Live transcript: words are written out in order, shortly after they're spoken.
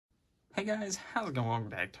Hey guys, how's it going? Welcome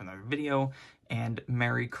back to another video, and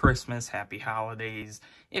Merry Christmas, Happy Holidays,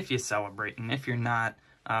 if you celebrate, and if you're not,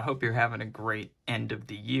 I hope you're having a great end of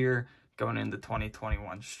the year, going into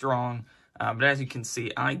 2021 strong. But as you can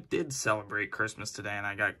see, I did celebrate Christmas today, and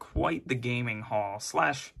I got quite the gaming haul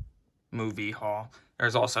slash movie haul.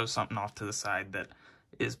 There's also something off to the side that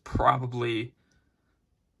is probably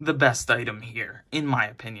the best item here, in my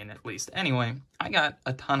opinion at least. Anyway, I got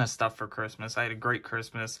a ton of stuff for Christmas. I had a great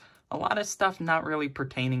Christmas. A lot of stuff not really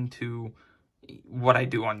pertaining to what I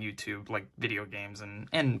do on YouTube, like video games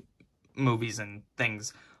and movies and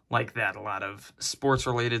things like that. A lot of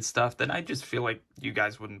sports-related stuff that I just feel like you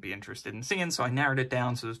guys wouldn't be interested in seeing, so I narrowed it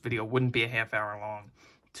down so this video wouldn't be a half hour long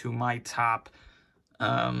to my top,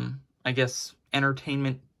 I guess,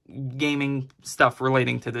 entertainment, gaming stuff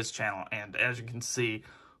relating to this channel. And as you can see,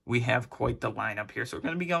 we have quite the lineup here. So we're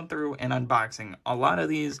going to be going through and unboxing a lot of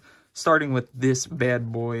these, starting with this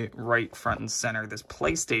bad boy right front and center, this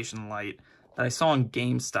PlayStation Lite that I saw on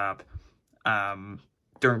GameStop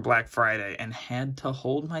during Black Friday and had to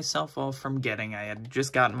hold myself off from getting. I had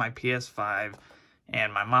just gotten my PS5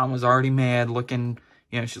 and my mom was already mad looking,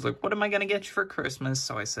 she's like, what am I going to get you for Christmas?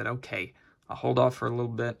 So I said, okay, I'll hold off for a little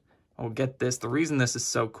bit. I'll get this. The reason this is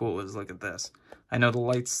so cool is look at this. I know the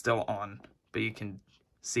light's still on, but you can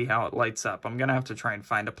see how it lights up. I'm going to have to try and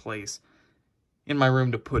find a place in my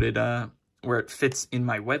room to put it where it fits in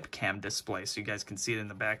my webcam display so you guys can see it in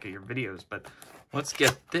the back of your videos. But let's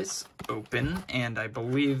get this open, and I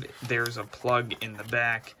believe there's a plug in the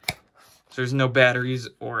back. So there's no batteries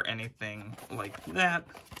or anything like that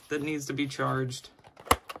that needs to be charged.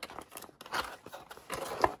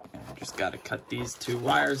 And I just got to cut these two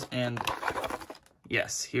wires, and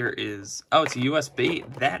yes, here is, oh, it's a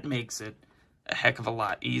USB. That makes it a heck of a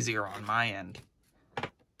lot easier on my end.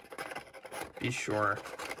 Be sure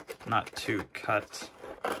not to cut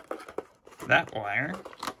that wire,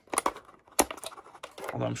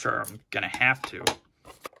 although I'm sure I'm gonna have to.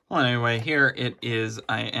 Well, anyway, here it is.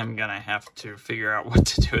 I am gonna have to figure out what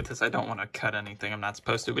to do with this. I don't want to cut anything I'm not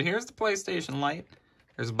supposed to, but here's the PlayStation Lite.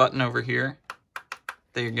 There's a button over here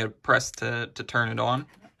that you're gonna press to turn it on.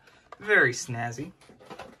 Very snazzy.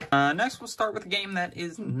 Next, we'll start with a game that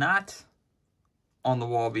is not on the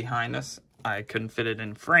wall behind us. I couldn't fit it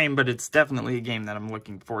in frame, but it's definitely a game that I'm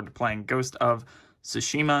looking forward to playing. Ghost of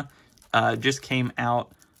Tsushima just came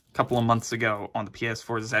out a couple of months ago on the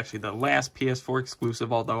PS4. This is actually the last PS4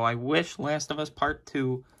 exclusive, although I wish Last of Us Part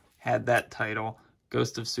 2 had that title.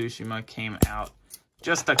 Ghost of Tsushima came out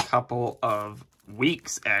just a couple of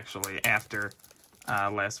weeks, actually, after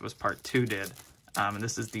Last of Us Part 2 did. And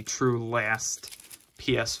this is the true last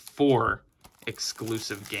PS4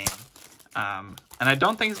 exclusive game. And I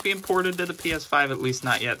don't think it's being ported to the PS5, at least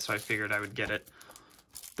not yet, so I figured I would get it,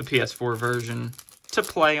 the PS4 version, to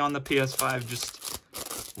play on the PS5 just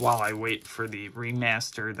while I wait for the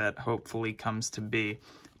remaster that hopefully comes to be.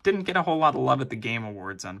 Didn't get a whole lot of love at the Game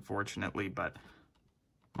Awards, unfortunately, but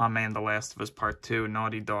my man, The Last of Us Part 2,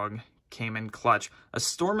 Naughty Dog, came in clutch. A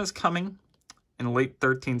storm is coming in the late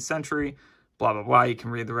 13th century, blah, blah, blah. You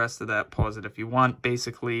can read the rest of that, pause it if you want.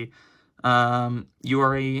 Basically, you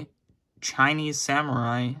are a Chinese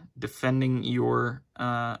samurai defending your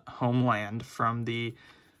homeland from the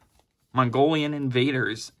Mongolian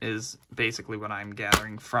invaders is basically what I'm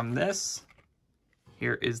gathering from this.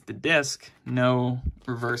 Here is the disc. No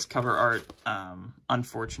reverse cover art,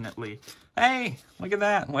 unfortunately. Hey, look at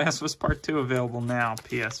that. Last of Us Part 2 available now,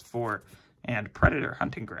 PS4 and Predator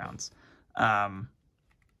Hunting Grounds. So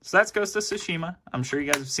that's Ghost of Tsushima. I'm sure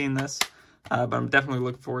you guys have seen this, but I'm definitely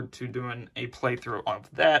looking forward to doing a playthrough of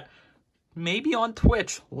that. Maybe on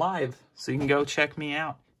Twitch live, so you can go check me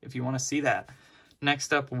out if you want to see that.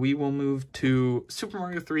 Next up, we will move to Super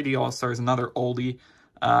Mario 3D All-Stars, another oldie.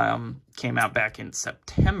 Came out back in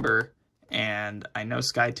September, and I know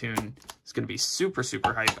SkyToon is going to be super,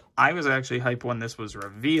 super hype. I was actually hype when this was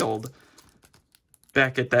revealed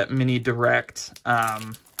back at that mini direct,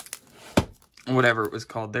 whatever it was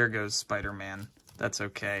called. There goes Spider-Man. That's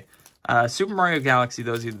okay. Super Mario Galaxy,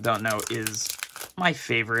 those of you that don't know, is my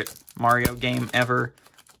favorite Mario game ever.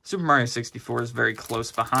 Super Mario 64 is very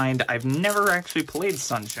close behind. I've never actually played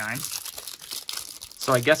Sunshine,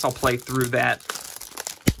 so I guess I'll play through that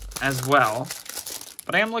as well.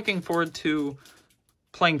 But I am looking forward to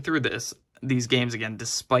playing through these games again,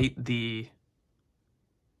 despite the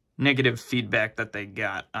negative feedback that they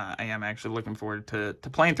got. I am actually looking forward to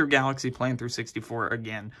playing through Galaxy, playing through 64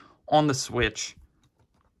 again on the Switch.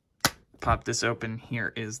 Pop this open.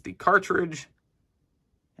 Here is the cartridge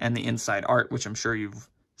and the inside art, which I'm sure you've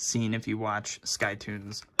seen if you watch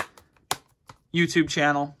SkyToon's YouTube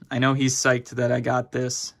channel. I know he's psyched that I got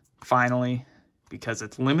this. finally, because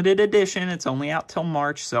it's limited edition. It's only out till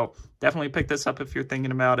March, so definitely pick this up if you're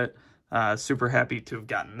thinking about it. Super happy to have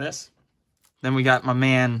gotten this. Then we got my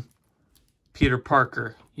man, Peter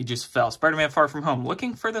Parker. He just fell. Spider-Man Far From Home.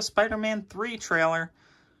 Looking for the Spider-Man 3 trailer,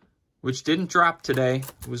 which didn't drop today.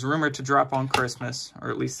 It was rumored to drop on Christmas, or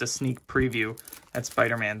at least a sneak preview at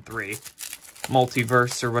Spider-Man 3.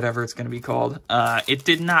 Multiverse, or whatever it's going to be called. It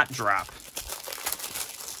did not drop.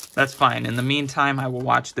 That's fine. In the meantime, I will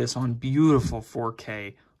watch this on beautiful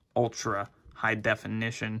 4K, ultra high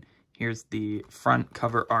definition. Here's the front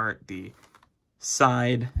cover art, the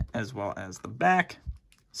side, as well as the back.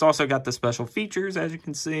 It's also got the special features, as you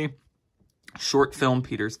can see. Short film,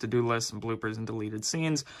 Peter's to-do list, and bloopers and deleted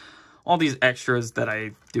scenes. All these extras that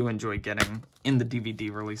I do enjoy getting in the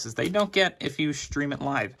DVD releases. They don't get if you stream it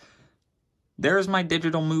live. There's my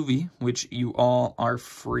digital movie, which you all are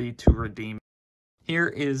free to redeem. Here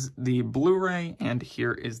is the Blu-ray, and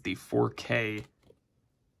here is the 4K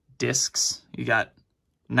discs. You got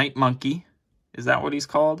Night Monkey, is that what he's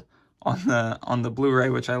called? On the Blu-ray,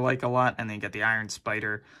 which I like a lot, and then you got the Iron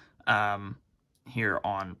Spider here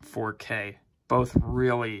on 4K. Both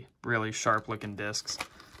really, really sharp-looking discs.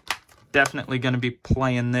 Definitely going to be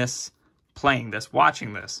watching this,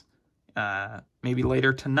 maybe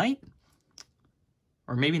later tonight,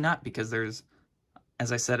 or maybe not, because there's,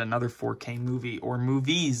 as I said, another 4K movie or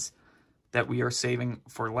movies that we are saving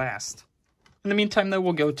for last. In the meantime, though,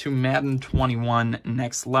 we'll go to Madden 21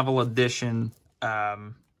 Next Level Edition.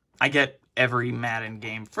 I get every Madden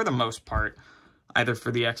game for the most part, either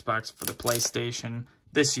for the Xbox, for the PlayStation.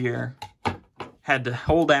 This year, had to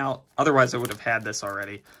hold out, otherwise I would have had this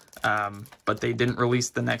already. But they didn't release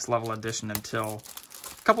the Next Level Edition until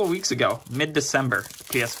a couple of weeks ago, mid-December,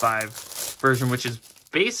 PS5 version, which is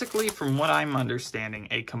basically, from what I'm understanding,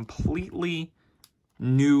 a completely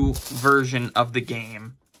new version of the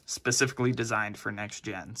game, specifically designed for next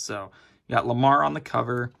gen. So, you got Lamar on the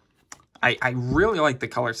cover. I really like the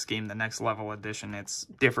color scheme, the Next Level Edition. It's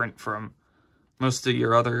different from most of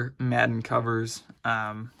your other Madden covers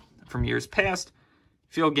from years past.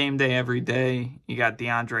 Feel game day every day. You got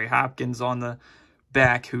DeAndre Hopkins on the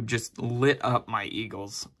back, who just lit up my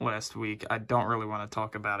Eagles last week. I don't really want to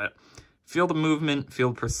talk about it. Feel the movement,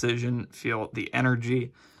 feel precision, feel the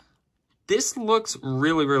energy. This looks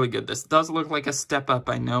really, really good. This does look like a step up.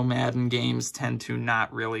 I know Madden games tend to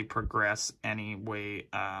not really progress anyway,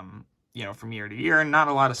 you know, from year to year. Not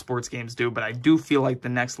a lot of sports games do, but I do feel like the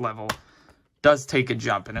Next Level does take a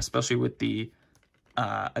jump, and especially with the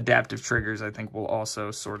adaptive triggers, I think will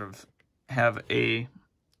also sort of have a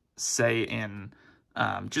say in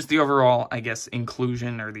just the overall, I guess,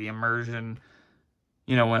 inclusion or the immersion.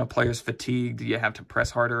 You know, when a player's fatigued, you have to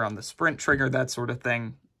press harder on the sprint trigger, that sort of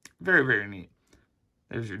thing. Very, very neat.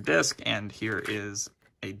 There's your disc, and here is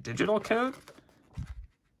a digital code.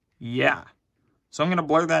 Yeah. So I'm going to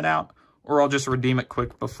blur that out, or I'll just redeem it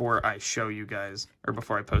quick before I show you guys, or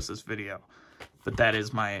before I post this video. But that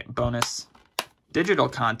is my bonus digital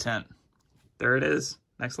content. There it is.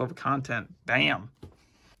 Next level content. Bam.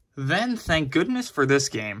 Then, thank goodness for this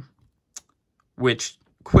game, which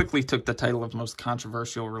quickly took the title of most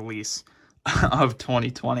controversial release of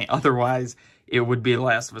 2020. Otherwise, it would be The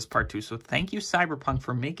Last of Us Part 2. So thank you, Cyberpunk,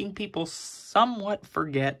 for making people somewhat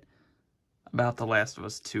forget about The Last of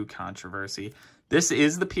Us 2 controversy. This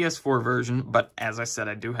is the PS4 version, but as I said,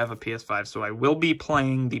 I do have a PS5, so I will be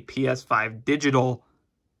playing the PS5 digital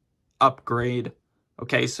upgrade.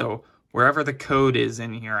 Okay, so wherever the code is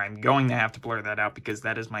in here, I'm going to have to blur that out because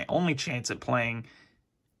that is my only chance at playing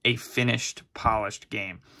a finished, polished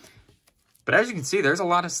game. But as you can see, there's a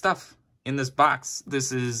lot of stuff in this box.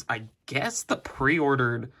 This is, I guess, the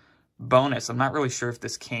pre-ordered bonus. I'm not really sure if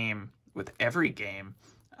this came with every game,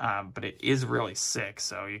 but it is really sick.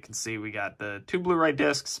 So you can see we got the 2 Blu-ray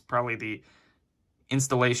discs, probably the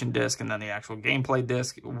installation disc, and then the actual gameplay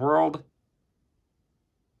disc. World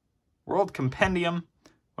Compendium,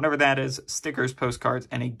 whatever that is, stickers, postcards,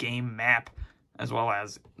 and a game map, as well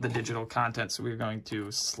as the digital content. So we're going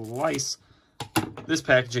to slice this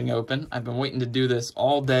packaging open. I've been waiting to do this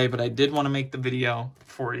all day, but I did want to make the video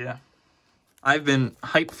for you. I've been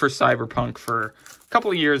hyped for Cyberpunk for a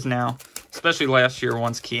couple of years now, especially last year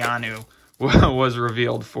once Keanu was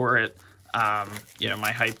revealed for it. You know,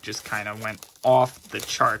 my hype just kind of went off the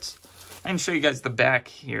charts. I can show you guys the back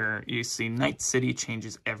here. You see Night City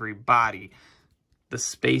changes everybody. The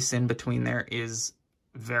space in between there is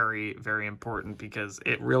very, very important because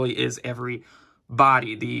it really is every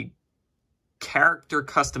body. The character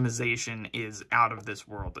customization is out of this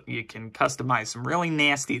world. You can customize some really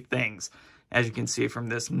nasty things, as you can see from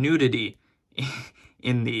this nudity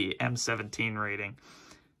in the M17 rating.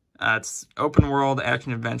 It's open world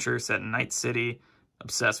action adventure set in Night City,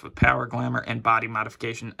 obsessed with power, glamour, and body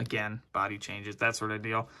modification. Again, body changes, that sort of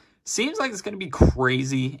deal. Seems like it's going to be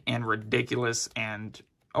crazy and ridiculous and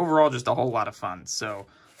overall just a whole lot of fun. So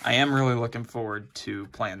I am really looking forward to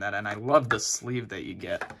playing that. And I love the sleeve that you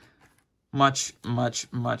get. Much,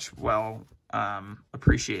 much, much well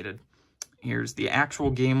appreciated. Here's the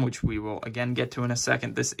actual game, which we will again get to in a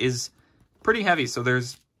second. This is pretty heavy, so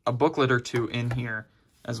there's a booklet or two in here,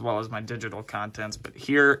 as well as my digital contents. But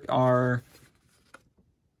here are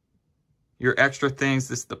your extra things.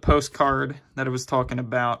 This is the postcard that I was talking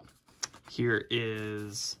about. Here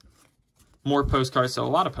is more postcards, so a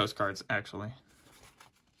lot of postcards, actually.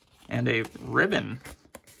 And a ribbon.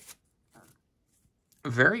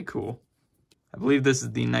 Very cool. I believe this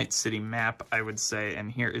is the Night City map, I would say, and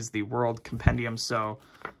here is the World Compendium. So,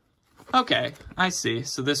 okay, I see.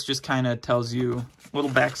 So this just kind of tells you a little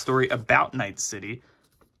backstory about Night City.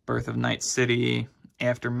 Birth of Night City,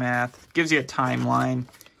 aftermath. Gives you a timeline.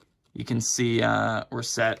 You can see we're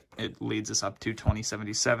set. It leads us up to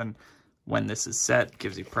 2077. When this is set,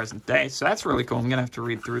 gives you present day. So that's really cool. I'm going to have to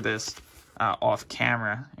read through this off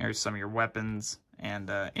camera. Here's some of your weapons and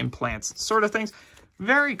implants, sort of things.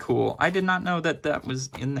 Very cool. I did not know that that was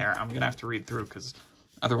in there. I'm going to have to read through because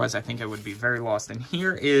otherwise I think I would be very lost. And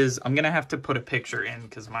here is, I'm going to have to put a picture in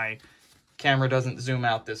because my camera doesn't zoom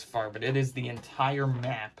out this far, but it is the entire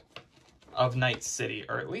map of Night City,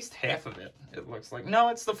 or at least half of it, it looks like. No,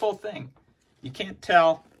 it's the full thing. You can't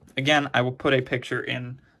tell. Again, I will put a picture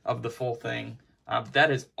in of the full thing. That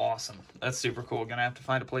is awesome. That's super cool. Gonna have to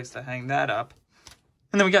find a place to hang that up.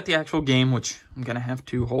 And then we got the actual game, which I'm gonna have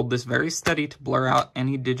to hold this very steady to blur out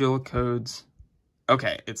any digital codes.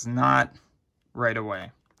 Okay, it's not right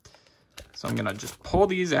away. So I'm gonna just pull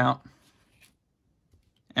these out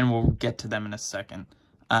and we'll get to them in a second.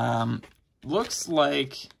 Looks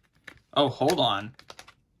like, oh, hold on.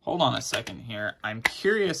 Hold on a second here. I'm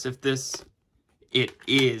curious if it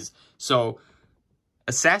is. So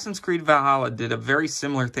Assassin's Creed Valhalla did a very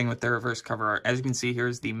similar thing with their reverse cover art. As you can see,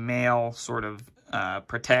 here's the male sort of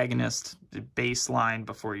protagonist, the baseline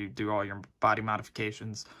before you do all your body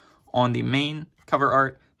modifications. On the main cover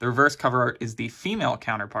art, the reverse cover art is the female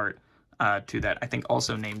counterpart to that. I think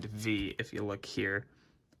also named V, if you look here.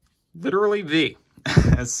 Literally V.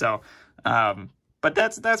 So, but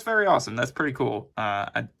that's very awesome. That's pretty cool.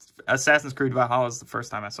 Assassin's Creed Valhalla is the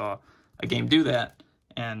first time I saw a game do that.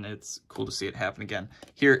 And it's cool to see it happen again.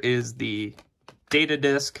 Here is the data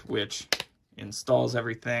disk, which installs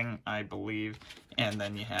everything, I believe. And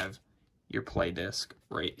then you have your play disc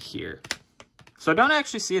right here. So I don't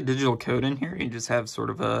actually see a digital code in here. You just have sort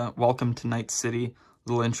of a welcome to Night City,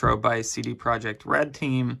 little intro by CD Projekt Red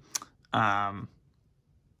team. Telling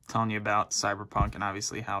you about Cyberpunk and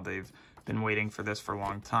obviously how they've been waiting for this for a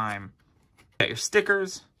long time. Got your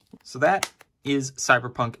stickers. So that is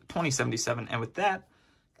Cyberpunk 2077. And with that,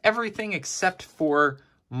 everything except for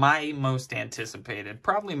my most anticipated,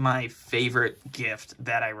 probably my favorite gift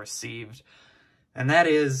that I received. And that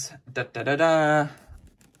is,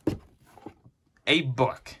 a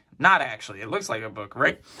book. Not actually, it looks like a book,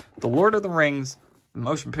 right? The Lord of the Rings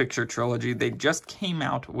motion picture trilogy. They just came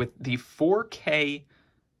out with the 4K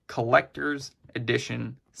collector's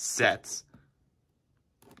edition sets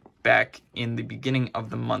back in the beginning of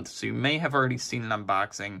the month. So you may have already seen an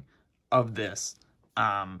unboxing of this.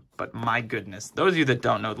 But my goodness, those of you that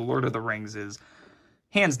don't know, The Lord of the Rings is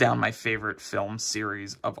hands down my favorite film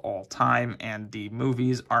series of all time, and the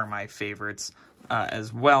movies are my favorites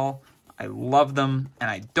as well. I love them, and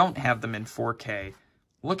I don't have them in 4K.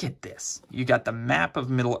 Look at this. You got the map of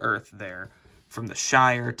Middle-earth there, from the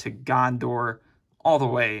Shire to Gondor, all the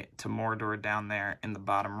way to Mordor down there in the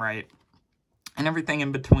bottom right, and everything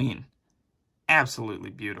in between. Absolutely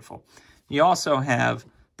beautiful. You also have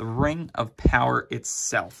the Ring of Power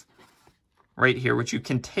itself right here, which you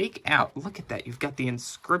can take out. Look at that. You've got the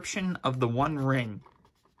inscription of the One Ring.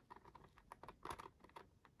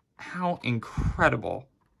 How incredible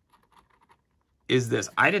is this?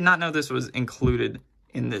 I did not know this was included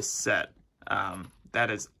in this set. That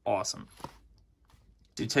is awesome.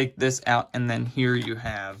 So you take this out, and then here you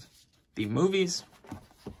have the movies,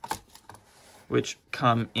 which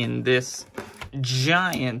come in this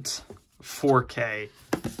giant 4K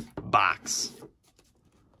box.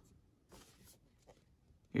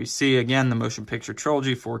 You see again the motion picture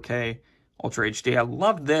trilogy, 4K Ultra HD. I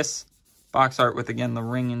love this box art with again the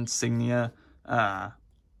ring insignia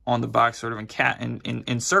on the box, sort of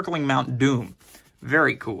encircling Mount Doom.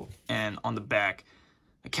 Very cool. And on the back,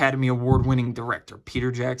 Academy Award-winning director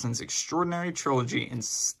Peter Jackson's extraordinary trilogy in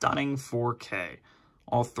stunning 4K.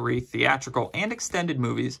 All three theatrical and extended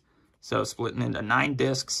movies So splitting into 9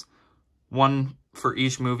 discs, 1 for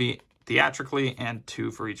each movie theatrically and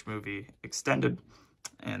 2 for each movie extended.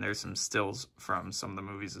 And there's some stills from some of the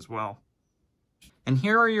movies as well. And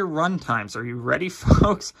here are your run times. Are you ready,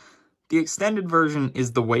 folks? The extended version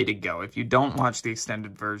is the way to go. If you don't watch the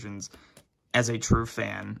extended versions as a true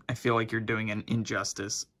fan, I feel like you're doing an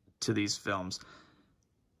injustice to these films.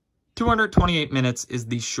 228 minutes is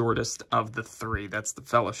the shortest of the 3. That's The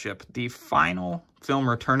Fellowship. The final film,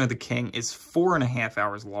 Return of the King, is 4.5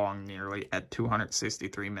 hours long, nearly, at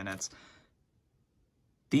 263 minutes.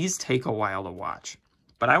 These take a while to watch,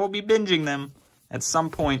 but I will be binging them at some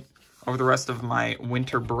point over the rest of my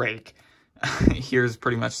winter break. Here's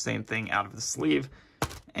pretty much the same thing out of the sleeve,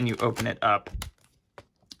 and you open it up,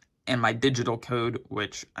 and my digital code,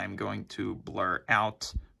 which I'm going to blur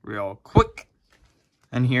out real quick.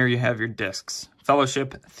 And here you have your discs.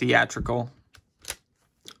 Fellowship, theatrical.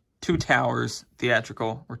 Two Towers,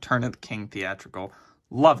 theatrical. Return of the King, theatrical.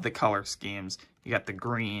 Love the color schemes. You got the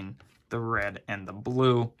green, the red, and the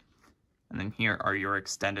blue. And then here are your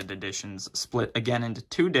extended editions, split again into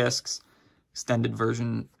 2 discs. Extended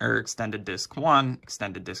version, or extended disc 1,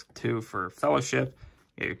 extended disc 2 for Fellowship.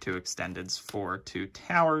 You get your 2 extendeds for Two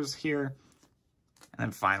Towers here. And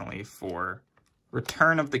then finally for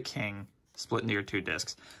Return of the King, split into your 2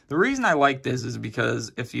 discs. The reason I like this is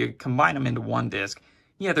because if you combine them into 1 disc,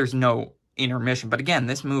 yeah, there's no intermission. But again,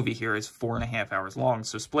 this movie here is 4.5 hours long,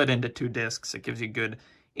 so split into 2 discs, it gives you good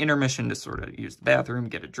intermission to sort of use the bathroom,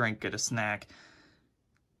 get a drink, get a snack,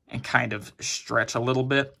 and kind of stretch a little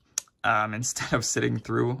bit instead of sitting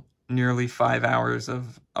through nearly 5 hours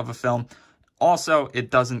of a film. Also, it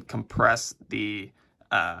doesn't compress the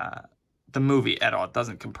movie at all. It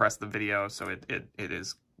doesn't compress the video, so it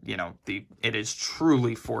is, you know, it is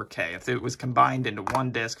truly 4K. If it was combined into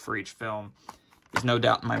 1 disc for each film, there's no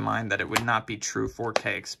doubt in my mind that it would not be true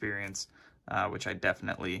 4K experience, which I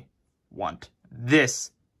definitely want.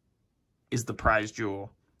 This is the prize jewel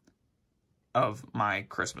of my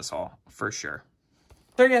Christmas haul, for sure.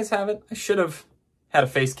 There you guys have it. I should have had a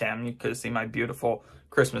face cam. You could have seen my beautiful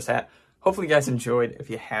Christmas hat. Hopefully you guys enjoyed. If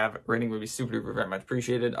you have, rating would be super duper very much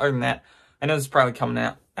appreciated. Other than that, I know this is probably coming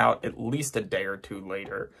out at least a day or 2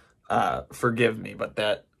 later. Forgive me, but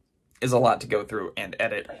that is a lot to go through and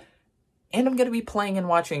edit. And I'm going to be playing and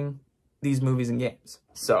watching these movies and games.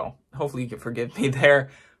 So hopefully you can forgive me there.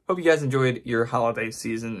 Hope you guys enjoyed your holiday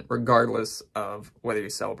season, regardless of whether you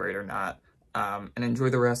celebrate or not. And enjoy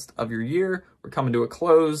the rest of your year. We're coming to a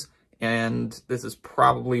close, and this is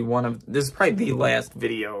probably the last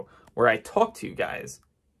video where I talk to you guys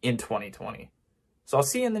in 2020. So I'll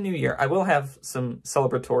see you in the new year. I will have some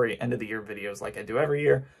celebratory end of the year videos like I do every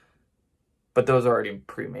year, but those are already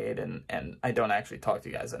pre-made, and I don't actually talk to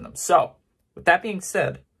you guys in them. So with that being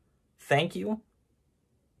said, thank you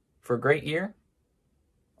for a great year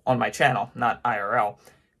on my channel, not IRL.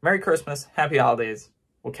 Merry Christmas, Happy Holidays.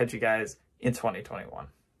 We'll catch you guys in 2021.